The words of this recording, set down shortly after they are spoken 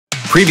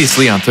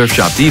Previously on Thrift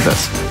Shop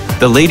Divas,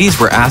 the ladies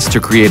were asked to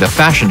create a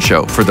fashion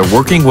show for the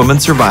Working Woman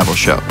Survival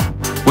Show.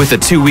 With a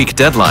 2-week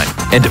deadline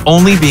and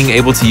only being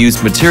able to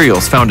use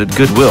materials found at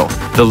Goodwill,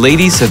 the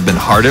ladies have been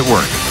hard at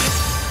work.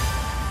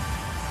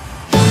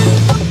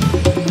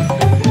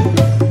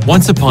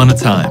 Once upon a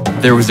time,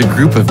 there was a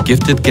group of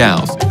gifted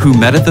gals who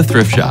met at the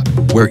thrift shop,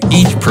 where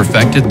each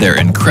perfected their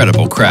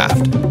incredible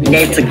craft.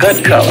 It's a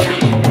good color,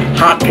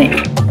 hot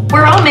pink.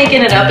 We're all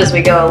making it up as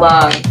we go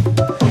along.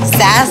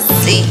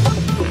 Sassy.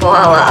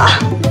 Voila.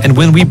 And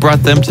when we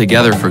brought them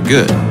together for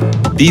good,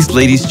 these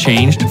ladies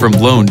changed from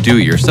lone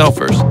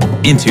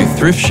do-it-yourselfers into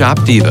Thrift Shop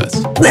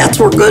Divas. That's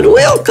where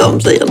Goodwill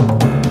comes in.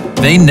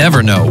 They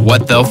never know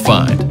what they'll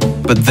find,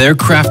 but they're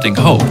crafting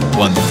hope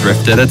one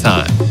thrift at a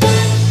time.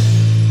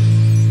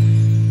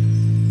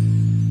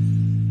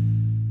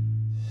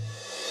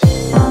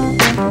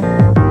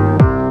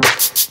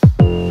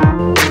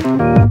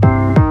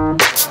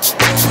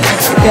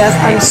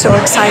 Beth, I'm so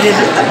excited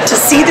to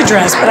see the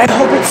dress, but I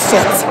hope it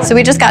fits. So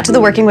we just got to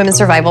the Working Women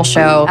Survival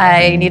Show.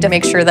 I need to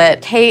make sure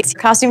that Kate's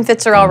costume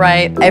fits are all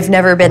right. I've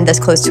never been this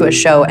close to a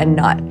show and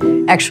not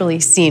actually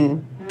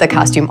seen the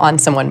costume on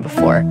someone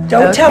before.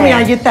 Don't tell me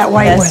I get that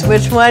white one.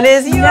 Which one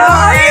is yours? No,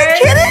 are you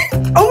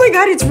kidding? Oh my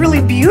God, it's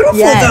really beautiful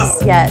yes,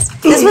 though. Yes,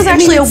 this was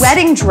actually a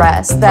wedding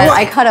dress that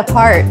I cut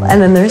apart.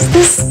 And then there's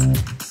this.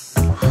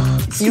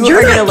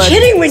 You're not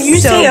kidding when you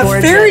say a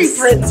fairy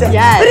princess.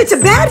 Yes. But it's a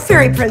bad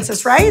fairy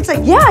princess, right? It's like,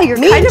 yeah, you're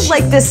kind of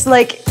like this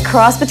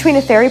cross between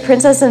a fairy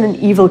princess and an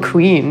evil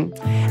queen.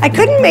 I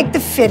couldn't make the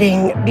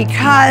fitting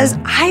because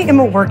I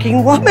am a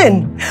working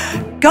woman.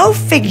 Go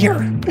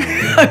figure.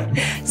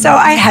 So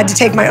I had to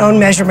take my own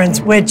measurements,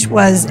 which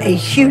was a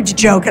huge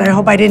joke, and I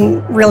hope I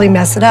didn't really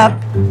mess it up.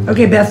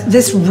 Okay, Beth,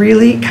 this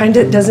really kind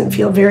of doesn't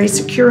feel very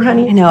secure,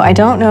 honey. I know, I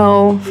don't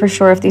know for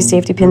sure if these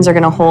safety pins are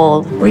gonna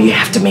hold. Well, you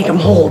have to make them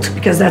hold,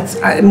 because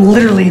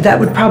that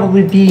would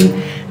probably be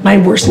my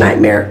worst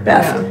nightmare,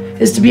 Beth,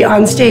 is to be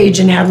on stage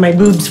and have my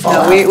boobs fall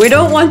out. We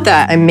don't want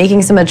that. I'm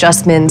making some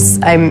adjustments.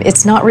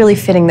 It's not really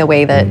fitting the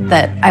way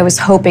that I was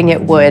hoping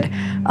it would,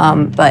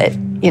 but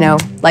you know,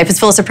 life is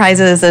full of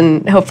surprises,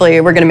 and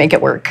hopefully we're gonna make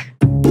it work.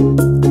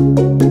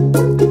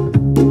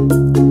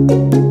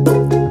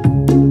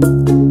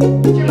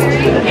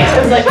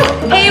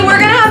 Hey, we're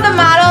gonna have the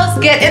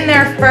models get in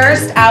their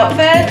first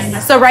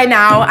outfits. So right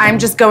now, I'm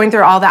just going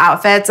through all the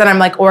outfits and I'm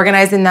like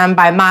organizing them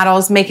by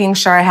models, making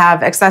sure I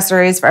have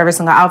accessories for every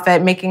single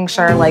outfit, making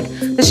sure like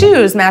the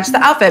shoes match the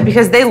outfit,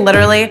 because they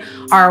literally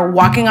are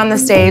walking on the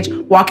stage,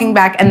 walking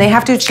back, and they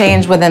have to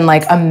change within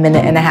like a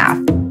minute and a half.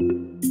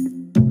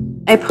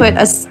 I put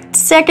a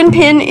second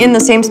pin in the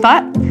same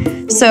spot,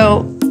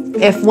 so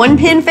if one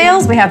pin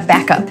fails, we have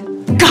backup.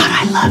 God,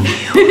 I love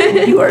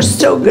you. You are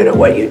so good at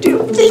what you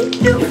do.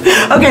 Thank you.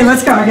 Okay,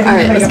 let's go. All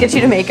right, let's get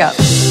you to makeup.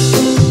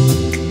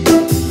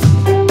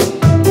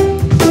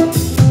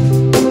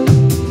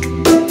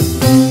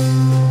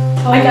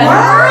 Oh my God,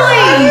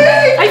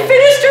 early! I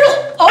finished early.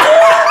 Oh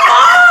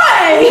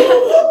my!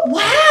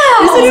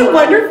 Wow! Isn't it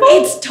wonderful?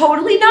 It's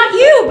totally not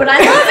you, but I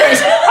love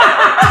it.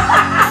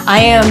 I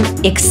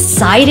am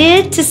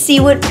excited to see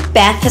what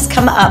Beth has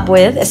come up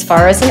with as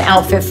far as an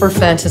outfit for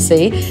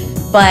fantasy.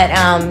 But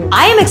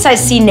I am excited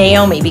to see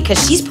Naomi,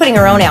 because she's putting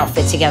her own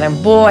outfit together.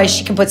 Boy,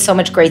 she can put so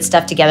much great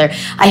stuff together.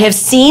 I have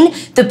seen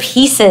the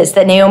pieces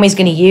that Naomi's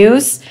gonna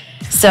use,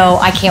 so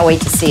I can't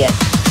wait to see it.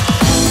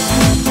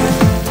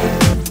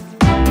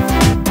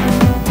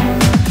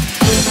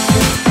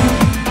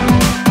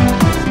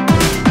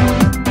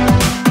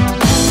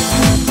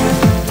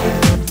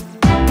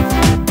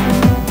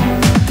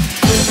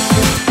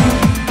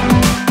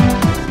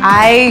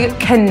 I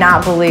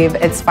cannot believe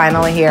it's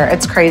finally here.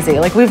 It's crazy.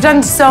 Like, we've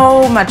done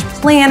so much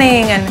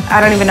planning, and I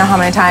don't even know how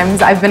many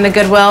times I've been to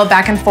Goodwill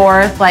back and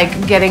forth,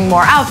 like getting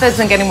more outfits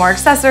and getting more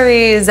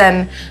accessories,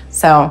 and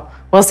so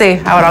we'll see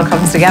how it all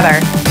comes together.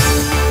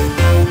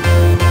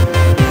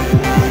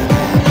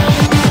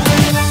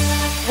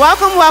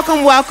 Welcome,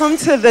 welcome, welcome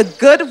to the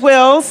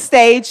Goodwill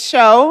stage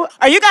show.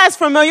 Are you guys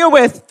familiar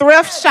with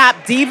Thrift Shop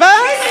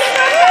Divas?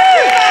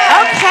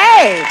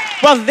 Okay,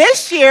 well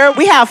this year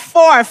we have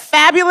 4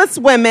 fabulous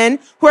women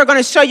who are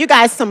gonna show you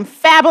guys some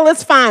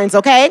fabulous finds,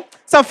 okay?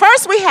 So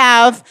first we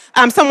have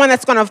someone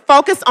that's gonna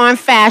focus on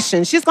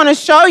fashion. She's gonna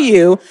show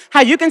you how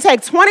you can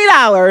take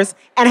 $20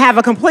 and have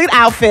a complete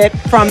outfit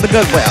from the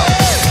Goodwill.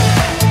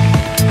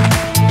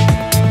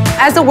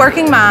 As a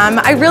working mom,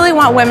 I really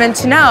want women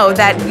to know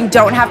that you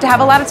don't have to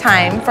have a lot of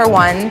time, for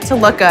one, to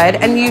look good,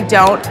 and you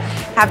don't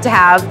have to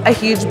have a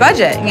huge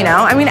budget, you know?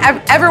 I mean,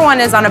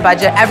 everyone is on a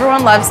budget.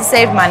 Everyone loves to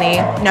save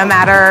money, no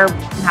matter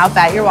how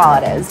fat your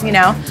wallet is, you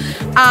know?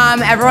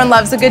 Everyone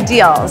loves a good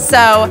deal.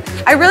 So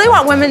I really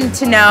want women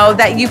to know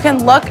that you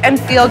can look and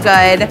feel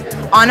good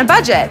on a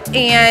budget.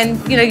 And,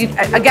 you know,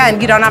 again,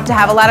 you don't have to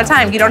have a lot of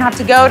time. You don't have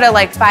to go to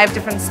like 5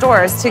 different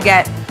stores to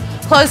get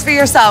clothes for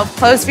yourself,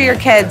 clothes for your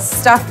kids,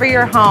 stuff for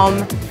your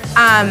home.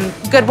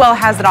 Goodwill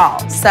has it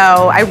all. So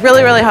I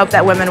really, really hope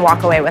that women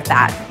walk away with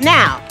that.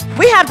 Now,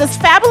 we have this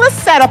fabulous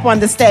setup on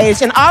the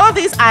stage, and all of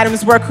these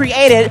items were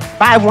created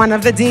by one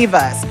of the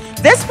divas.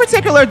 This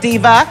particular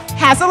diva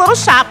has a little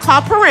shop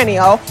called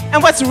Perennial,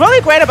 and what's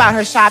really great about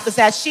her shop is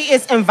that she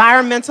is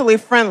environmentally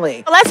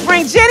friendly. Let's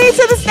bring Jenny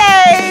to the stage.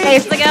 Hey,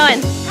 how's it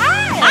going?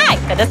 Hi.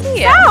 Good to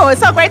see you. Oh,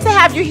 it's so great to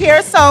have you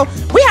here. So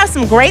we have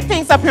some great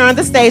things up here on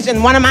the stage,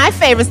 and one of my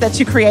favorites that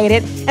you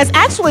created is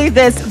actually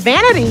this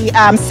vanity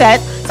set.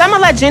 So I'm gonna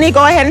let Jenny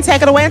go ahead and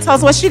take it away and tell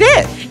us what she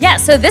did. Yeah,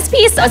 so this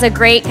piece was a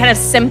great kind of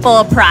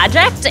simple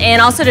project, and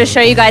also to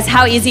show you guys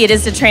how easy it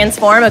is to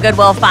transform a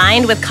Goodwill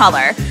find with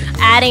color.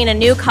 Adding a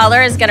new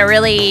color is gonna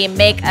really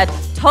make a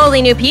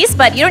totally new piece,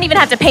 but you don't even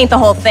have to paint the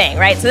whole thing,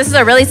 right? So this is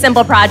a really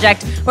simple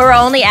project where we're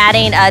only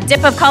adding a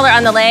dip of color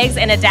on the legs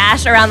and a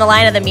dash around the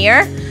line of the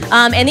mirror.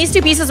 And these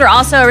two pieces were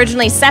also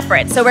originally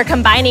separate, so we're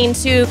combining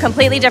two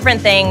completely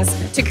different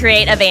things to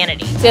create a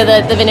vanity. So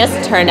the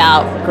vignettes turned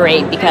out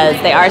great because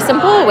they are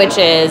simple, which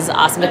is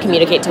awesome to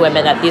communicate to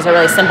women that these are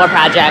really simple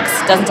projects,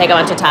 doesn't take a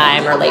bunch of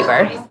time or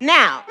labor.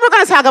 Now, we're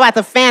gonna talk about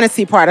the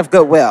fantasy part of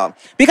Goodwill,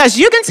 because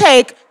you can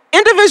take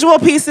individual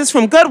pieces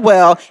from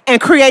Goodwill and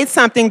create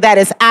something that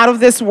is out of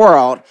this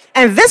world.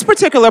 And this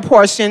particular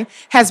portion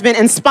has been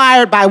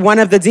inspired by one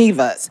of the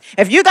divas.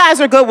 If you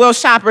guys are Goodwill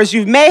shoppers,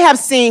 you may have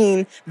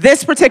seen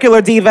this particular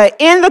diva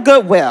in the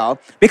Goodwill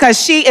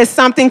because she is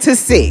something to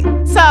see.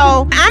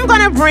 So I'm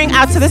gonna bring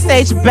out to the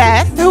stage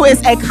Beth, who is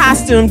a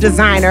costume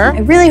designer. I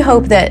really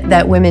hope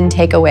that women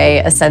take away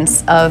a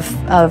sense of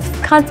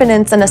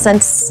confidence and a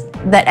sense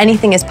that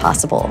anything is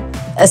possible.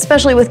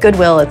 Especially with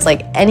Goodwill, it's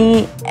like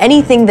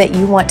anything that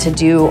you want to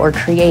do or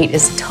create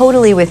is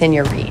totally within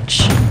your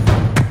reach.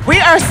 We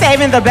are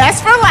saving the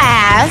best for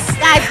last.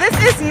 Guys,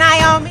 this is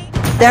Naomi.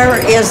 There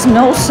is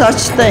no such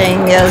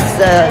thing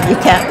as you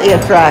can't be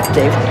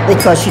attractive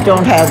because you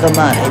don't have the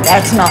money.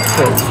 That's not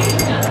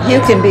true.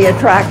 You can be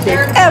attractive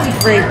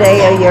every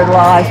day of your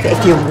life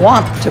if you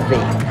want to be.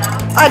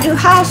 I do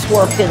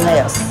housework in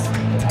this.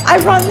 I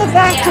run the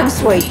vacuum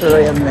sweeper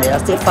in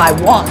this if I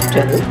want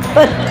to,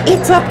 but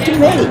it's up to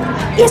me.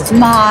 It's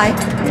my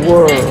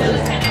world,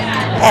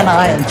 and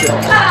I enjoy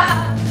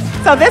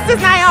it. So this is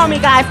Naomi,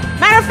 guys.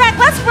 Matter of fact,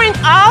 let's bring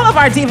all of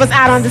our divas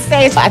out on the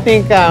stage. I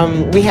think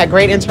we had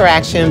great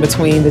interaction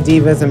between the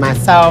divas and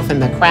myself,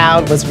 and the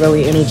crowd was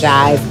really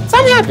energized. So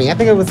I'm happy. I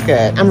think it was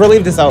good. I'm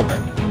relieved it's over,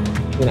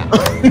 you know.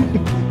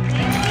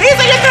 These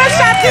are your Thrift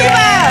Shop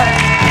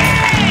divas.